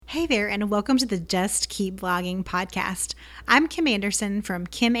Hey there, and welcome to the Just Keep Vlogging podcast. I'm Kim Anderson from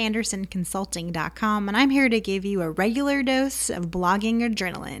KimAndersonConsulting.com, and I'm here to give you a regular dose of blogging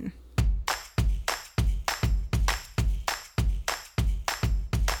adrenaline.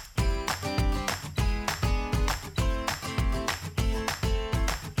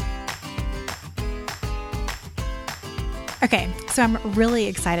 Okay, so I'm really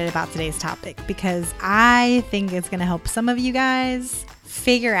excited about today's topic because I think it's going to help some of you guys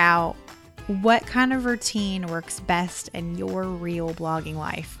figure out what kind of routine works best in your real blogging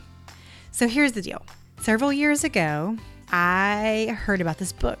life. So here's the deal. Several years ago, I heard about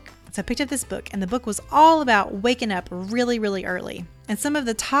this book. So I picked up this book, and the book was all about waking up really, really early. And some of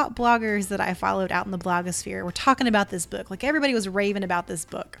the top bloggers that I followed out in the blogosphere were talking about this book. Like everybody was raving about this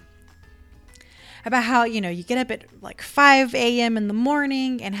book. About how, you get up at like 5 a.m. in the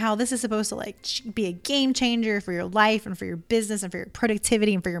morning and how this is supposed to be a game changer for your life and for your business and for your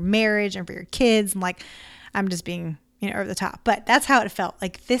productivity and for your marriage and for your kids. And I'm just being, over the top, but that's how it felt.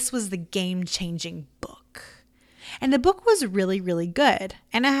 Like this was the game changing book. And the book was really, really good.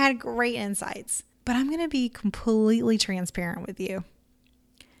 And it had great insights, but I'm going to be completely transparent with you.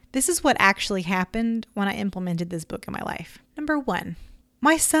 This is what actually happened when I implemented this book in my life. Number one,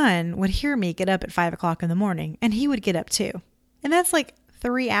 my son would hear me get up at 5 o'clock in the morning, and he would get up too. And that's like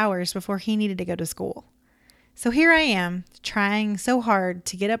 3 hours before he needed to go to school. So here I am trying so hard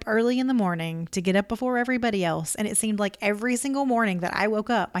to get up early in the morning, to get up before everybody else. And it seemed like every single morning that I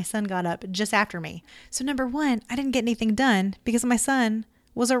woke up, my son got up just after me. So number one, I didn't get anything done because my son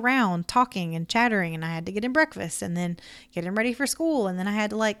was around talking and chattering, and I had to get him breakfast and then get him ready for school. And then I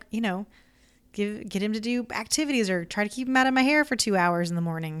had to get him to do activities or try to keep him out of my hair for 2 hours in the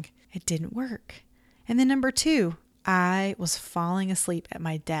morning. It didn't work. And then number two, I was falling asleep at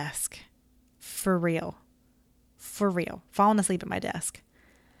my desk. For real, falling asleep at my desk.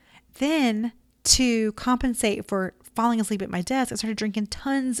 Then to compensate for falling asleep at my desk, I started drinking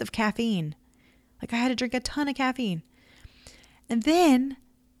tons of caffeine. I had to drink a ton of caffeine. And then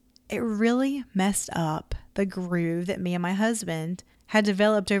it really messed up the groove that me and my husband had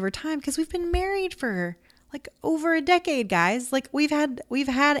developed over time, because we've been married for over a decade, guys. We've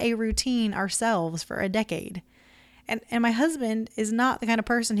had a routine ourselves for a decade. And my husband is not the kind of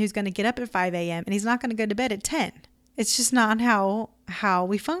person who's going to get up at 5 a.m. and he's not going to go to bed at 10. It's just not how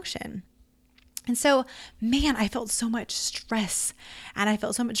we function. And so, man, I felt so much stress and I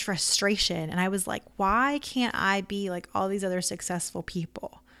felt so much frustration. And I was like, why can't I be like all these other successful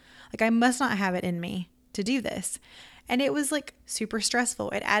people? I must not have it in me to do this. And it was super stressful.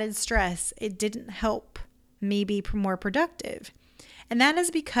 It added stress. It didn't help me be more productive. And that is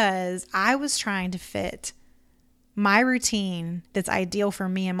because I was trying to fit my routine that's ideal for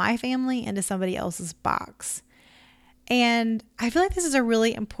me and my family into somebody else's box. And I feel like this is a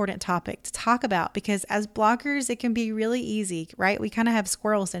really important topic to talk about because as bloggers, it can be really easy, right? We kind of have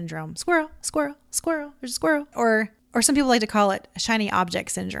squirrel syndrome. Squirrel, squirrel, squirrel, there's a squirrel. Or some people like to call it shiny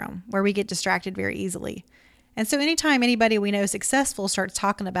object syndrome, where we get distracted very easily. And so anytime anybody we know successful starts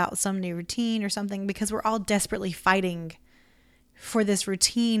talking about some new routine or something, because we're all desperately fighting for this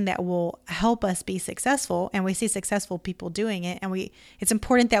routine that will help us be successful, and we see successful people doing it, and it's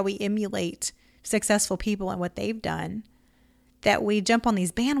important that we emulate successful people and what they've done, that we jump on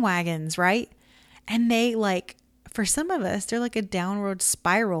these bandwagons, right? And they for some of us, they're like a downward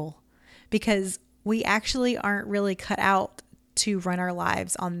spiral because we actually aren't really cut out to run our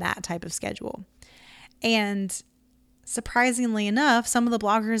lives on that type of schedule. And surprisingly enough, some of the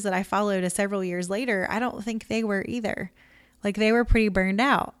bloggers that I followed several years later, I don't think they were either. They were pretty burned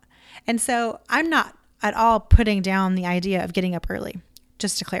out. And so I'm not at all putting down the idea of getting up early,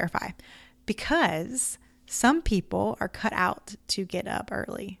 just to clarify, because some people are cut out to get up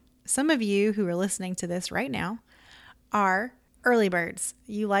early. Some of you who are listening to this right now are early birds.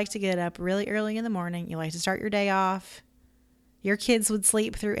 You like to get up really early in the morning. You like to start your day off. Your kids would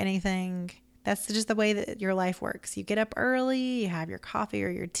sleep through anything. That's just the way that your life works. You get up early, you have your coffee or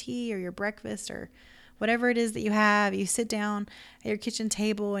your tea or your breakfast or whatever it is that you have. You sit down at your kitchen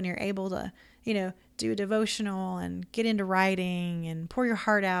table and you're able to, do a devotional and get into writing and pour your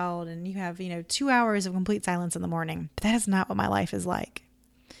heart out. And you have, 2 hours of complete silence in the morning. But that is not what my life is like.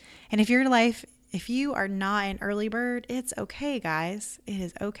 And if you are not an early bird, it's okay, guys. It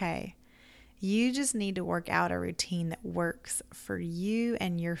is okay. You just need to work out a routine that works for you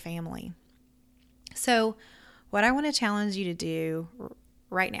and your family. So what I want to challenge you to do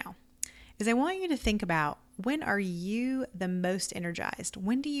right now is I want you to think about, when are you the most energized?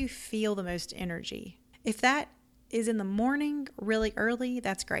 When do you feel the most energy? If that is in the morning really early,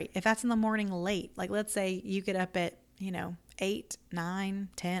 that's great. If that's in the morning late, let's say you get up at, 8, 9,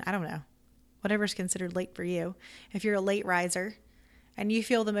 10, I don't know, whatever's considered late for you. If you're a late riser and you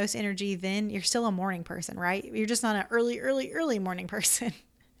feel the most energy, then you're still a morning person, right? You're just not an early morning person.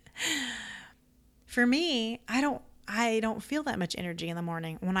 For me, I don't feel that much energy in the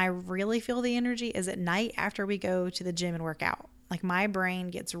morning. When I really feel the energy is at night after we go to the gym and work out. Like my brain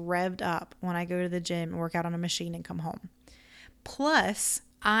gets revved up when I go to the gym and work out on a machine and come home. Plus,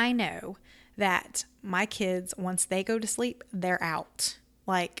 I know that my kids, once they go to sleep, they're out.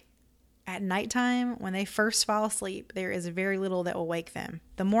 Like at nighttime, when they first fall asleep, there is very little that will wake them.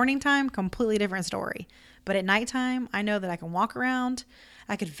 The morning time, completely different story. But at nighttime, I know that I can walk around,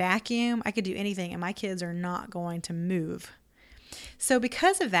 I could vacuum, I could do anything, and my kids are not going to move. So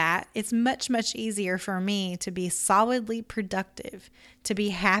because of that, it's much, much easier for me to be solidly productive, to be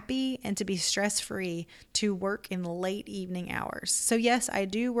happy, and to be stress-free to work in the late evening hours. So yes, I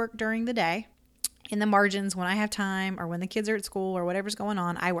do work during the day. In the margins, when I have time or when the kids are at school or whatever's going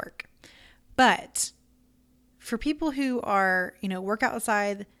on, I work. But for people who are, work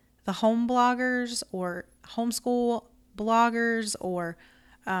outside, the home bloggers or homeschool bloggers or,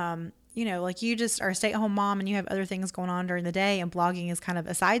 like you just are a stay-at-home mom and you have other things going on during the day and blogging is kind of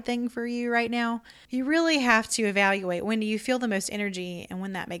a side thing for you right now, you really have to evaluate when do you feel the most energy and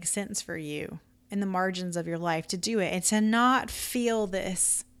when that makes sense for you in the margins of your life to do it and to not feel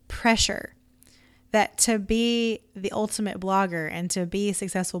this pressure that to be the ultimate blogger and to be a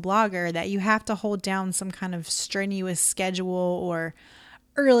successful blogger that you have to hold down some kind of strenuous schedule or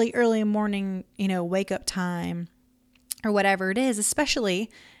early morning, wake up time or whatever it is,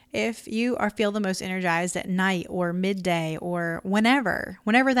 especially if you feel the most energized at night or midday or whenever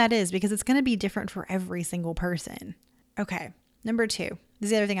that is, because it's going to be different for every single person. Okay. Number 2, this is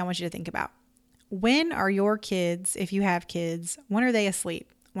the other thing I want you to think about. When are your kids, if you have kids, when are they asleep?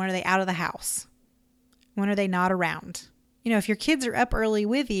 When are they out of the house? When are they not around? If your kids are up early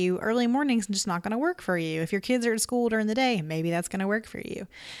with you, early morning's just not going to work for you. If your kids are at school during the day, maybe that's going to work for you.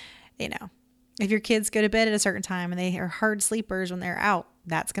 If your kids go to bed at a certain time and they are hard sleepers when they're out,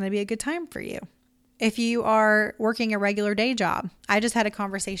 that's going to be a good time for you. If you are working a regular day job, I just had a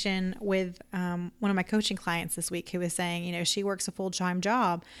conversation with one of my coaching clients this week who was saying, she works a full-time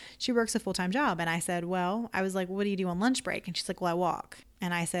job. And I said, I was like, what do you do on lunch break? And she's like, well, I walk.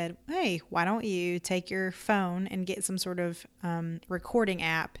 And I said, hey, why don't you take your phone and get some sort of recording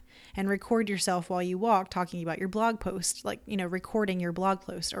app and record yourself while you walk talking about your blog post, like, recording your blog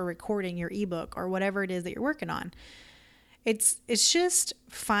post or recording your ebook or whatever it is that you're working on. It's just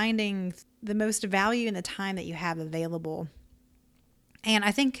finding the most value in the time that you have available. And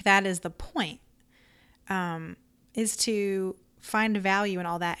I think that is the point, is to find value in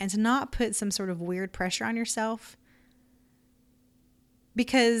all that and to not put some sort of weird pressure on yourself.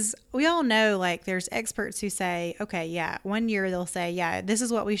 Because we all know, like, there's experts who say, okay, yeah, 1 year they'll say, yeah, this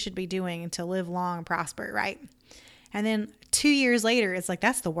is what we should be doing to live long and prosper, right? And then 2 years later, it's like,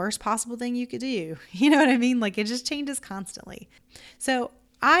 that's the worst possible thing you could do. You know what I mean? Like, it just changes constantly. So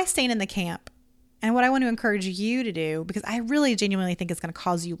I stand in the camp, and what I want to encourage you to do, because I really genuinely think it's going to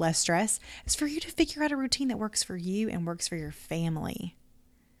cause you less stress, is for you to figure out a routine that works for you and works for your family.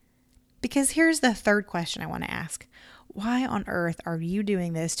 Because here's the third question I want to ask. Why on earth are you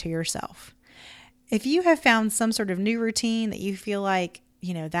doing this to yourself? If you have found some sort of new routine that you feel like,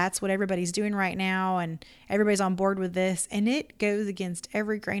 that's what everybody's doing right now and everybody's on board with this, and it goes against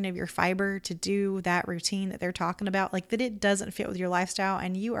every grain of your fiber to do that routine that they're talking about, like that it doesn't fit with your lifestyle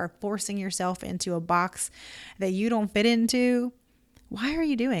and you are forcing yourself into a box that you don't fit into, why are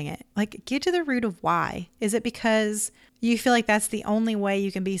you doing it? Like, get to the root of why. Is it because you feel like that's the only way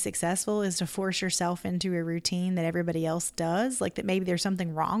you can be successful is to force yourself into a routine that everybody else does? Like that maybe there's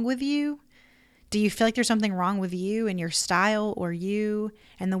something wrong with you? Do you feel like there's something wrong with you and your style or you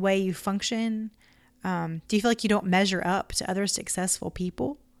and the way you function? Do you feel like you don't measure up to other successful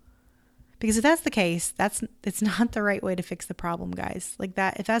people? Because if that's the case, it's not the right way to fix the problem, guys. Like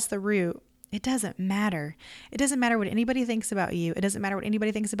that, if that's the root, it doesn't matter. It doesn't matter what anybody thinks about you. It doesn't matter what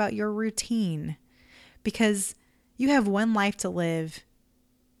anybody thinks about your routine, because you have one life to live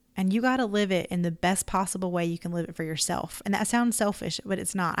and you got to live it in the best possible way you can live it for yourself. And that sounds selfish, but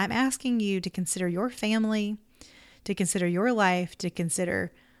it's not. I'm asking you to consider your family, to consider your life, to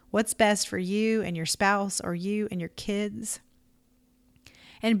consider what's best for you and your spouse or you and your kids,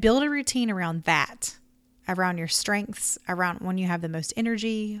 and build a routine around that, around your strengths, around when you have the most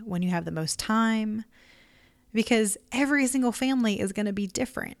energy, when you have the most time, because every single family is going to be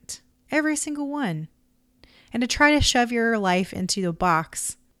different. Every single one. And to try to shove your life into a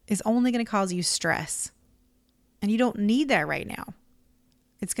box is only going to cause you stress. And you don't need that right now.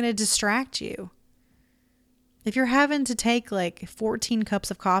 It's going to distract you. If you're having to take like 14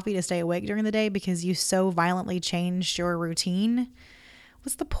 cups of coffee to stay awake during the day because you so violently changed your routine,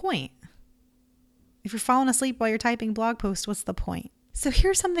 what's the point? If you're falling asleep while you're typing blog posts, what's the point? So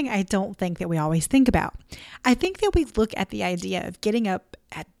here's something I don't think that we always think about. I think that we look at the idea of getting up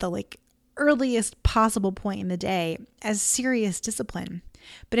at the earliest possible point in the day as serious discipline.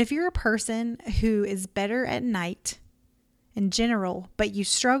 But if you're a person who is better at night in general, but you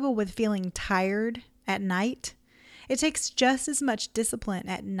struggle with feeling tired at night, it takes just as much discipline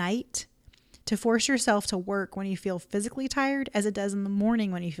at night to force yourself to work when you feel physically tired as it does in the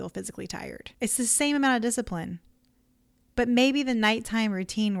morning when you feel physically tired. It's the same amount of discipline. But maybe the nighttime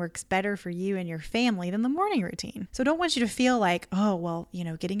routine works better for you and your family than the morning routine. So I don't want you to feel like, oh, well,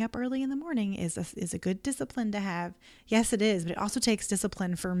 getting up early in the morning is a good discipline to have. Yes, it is. But it also takes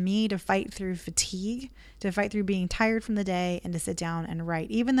discipline for me to fight through fatigue, to fight through being tired from the day, and to sit down and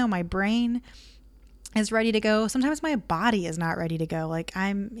write. Even though my brain is ready to go, sometimes my body is not ready to go.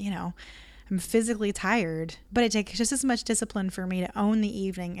 I'm physically tired, but it takes just as much discipline for me to own the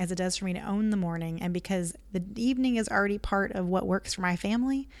evening as it does for me to own the morning. And because the evening is already part of what works for my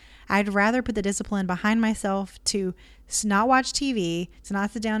family, I'd rather put the discipline behind myself to not watch TV, to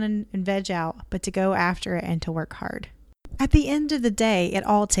not sit down and veg out, but to go after it and to work hard. At the end of the day, it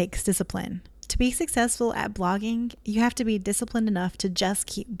all takes discipline. To be successful at blogging, you have to be disciplined enough to just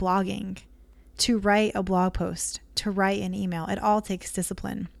keep blogging, to write a blog post, to write an email. It all takes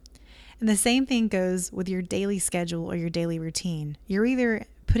discipline. And the same thing goes with your daily schedule or your daily routine. You're either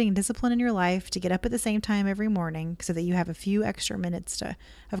putting discipline in your life to get up at the same time every morning so that you have a few extra minutes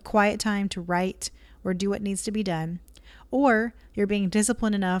of quiet time to write or do what needs to be done, or you're being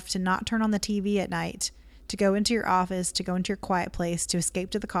disciplined enough to not turn on the TV at night, to go into your office, to go into your quiet place, to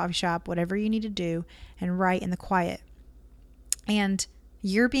escape to the coffee shop, whatever you need to do, and write in the quiet. And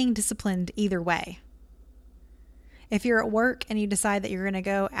you're being disciplined either way. If you're at work and you decide that you're going to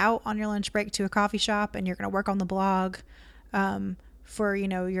go out on your lunch break to a coffee shop and you're going to work on the blog for,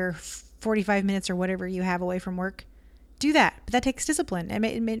 your 45 minutes or whatever you have away from work, do that. But that takes discipline.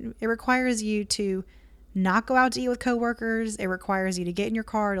 It requires you to not go out to eat with coworkers. It requires you to get in your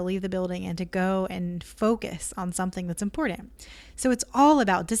car, to leave the building, and to go and focus on something that's important. So it's all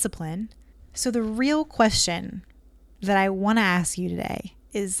about discipline. So the real question that I want to ask you today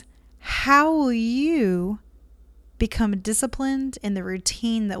is, how will you become disciplined in the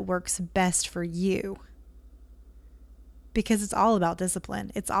routine that works best for you? Because it's all about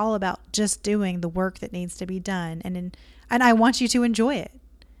discipline. It's all about just doing the work that needs to be done. And I want you to enjoy it.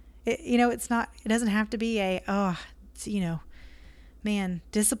 It doesn't have to be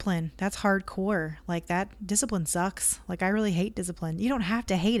discipline. That's hardcore. That discipline sucks. I really hate discipline. You don't have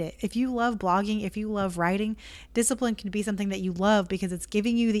to hate it. If you love blogging, if you love writing, discipline can be something that you love because it's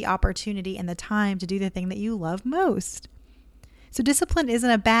giving you the opportunity and the time to do the thing that you love most. So discipline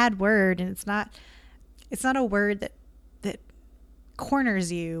isn't a bad word, and it's not a word that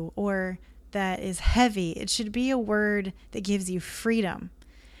corners you or that is heavy. It should be a word that gives you freedom.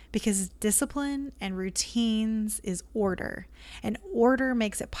 Because discipline and routines is order. And order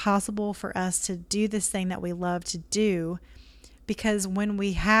makes it possible for us to do this thing that we love to do. Because when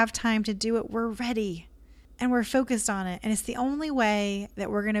we have time to do it, we're ready. And we're focused on it. And it's the only way that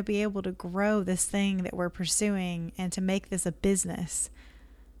we're going to be able to grow this thing that we're pursuing and to make this a business,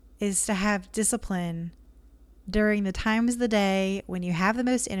 is to have discipline during the times of the day when you have the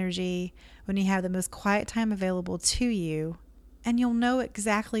most energy, when you have the most quiet time available to you. And you'll know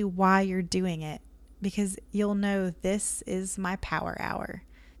exactly why you're doing it, because you'll know this is my power hour.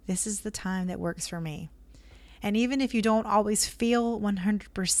 This is the time that works for me. And even if you don't always feel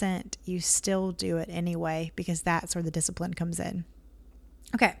 100%, you still do it anyway, because that's where the discipline comes in.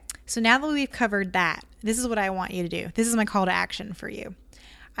 Okay, so now that we've covered that, this is what I want you to do. This is my call to action for you.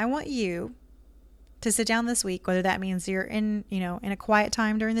 I want you to sit down this week, whether that means you're in a quiet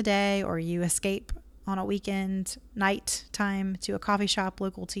time during the day, or you escape on a weekend night time to a coffee shop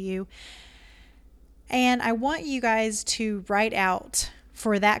local to you. And I want you guys to write out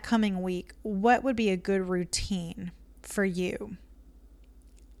for that coming week what would be a good routine for you,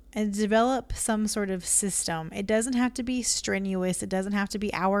 and develop some sort of system. It doesn't have to be strenuous. It doesn't have to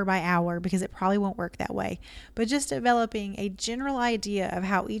be hour by hour, because it probably won't work that way. But just developing a general idea of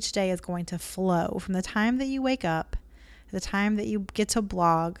how each day is going to flow from the time that you wake up, the time that you get to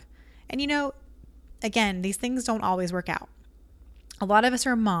blog. And again, these things don't always work out. A lot of us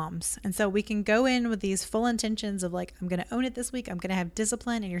are moms, and so we can go in with these full intentions of I'm going to own it this week. I'm going to have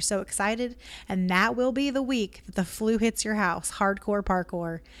discipline, and you're so excited. And that will be the week that the flu hits your house, hardcore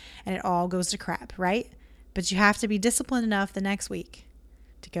parkour, and it all goes to crap, right? But you have to be disciplined enough the next week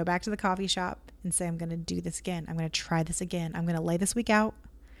to go back to the coffee shop and say, I'm going to do this again. I'm going to try this again. I'm going to lay this week out.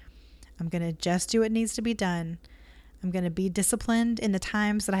 I'm going to just do what needs to be done. I'm going to be disciplined in the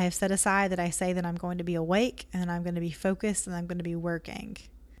times that I have set aside, that I say that I'm going to be awake, and I'm going to be focused, and I'm going to be working.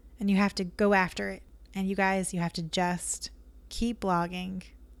 And you have to go after it. And you guys, you have to just keep blogging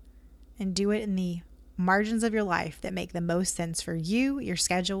and do it in the margins of your life that make the most sense for you, your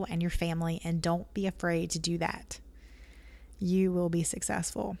schedule, and your family. And don't be afraid to do that. You will be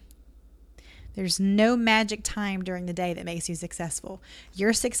successful. There's no magic time during the day that makes you successful.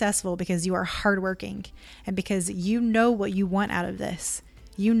 You're successful because you are hardworking and because you know what you want out of this.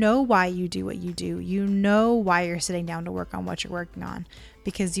 You know why you do what you do. You know why you're sitting down to work on what you're working on,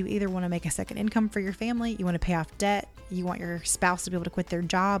 because you either want to make a second income for your family, you want to pay off debt, you want your spouse to be able to quit their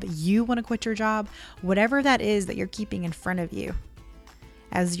job, you want to quit your job, whatever that is that you're keeping in front of you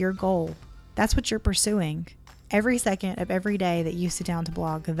as your goal, that's what you're pursuing. Every second of every day that you sit down to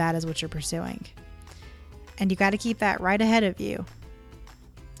blog, that is what you're pursuing. And you got to keep that right ahead of you.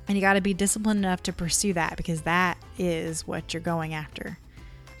 And you got to be disciplined enough to pursue that, because that is what you're going after.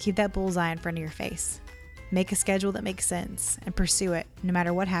 Keep that bullseye in front of your face. Make a schedule that makes sense and pursue it no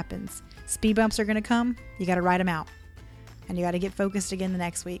matter what happens. Speed bumps are going to come. You got to ride them out. And you got to get focused again the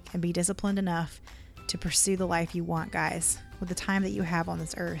next week and be disciplined enough to pursue the life you want, guys, with the time that you have on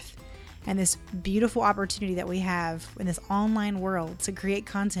this earth. And this beautiful opportunity that we have in this online world to create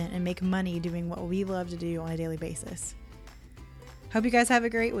content and make money doing what we love to do on a daily basis. Hope you guys have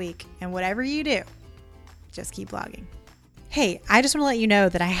a great week. And whatever you do, just keep blogging. Hey, I just want to let you know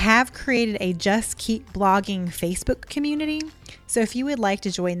that I have created a Just Keep Blogging Facebook community. So if you would like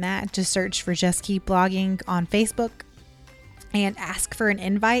to join that, just search for Just Keep Blogging on Facebook and ask for an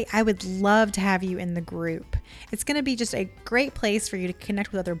invite. I would love to have you in the group. It's going to be just a great place for you to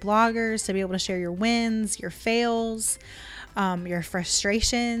connect with other bloggers, to be able to share your wins, your fails, your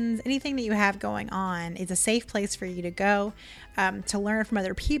frustrations, anything that you have going on. It's a safe place for you to go, to learn from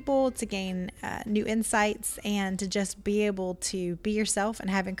other people, to gain new insights, and to just be able to be yourself and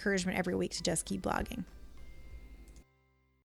have encouragement every week to just keep blogging.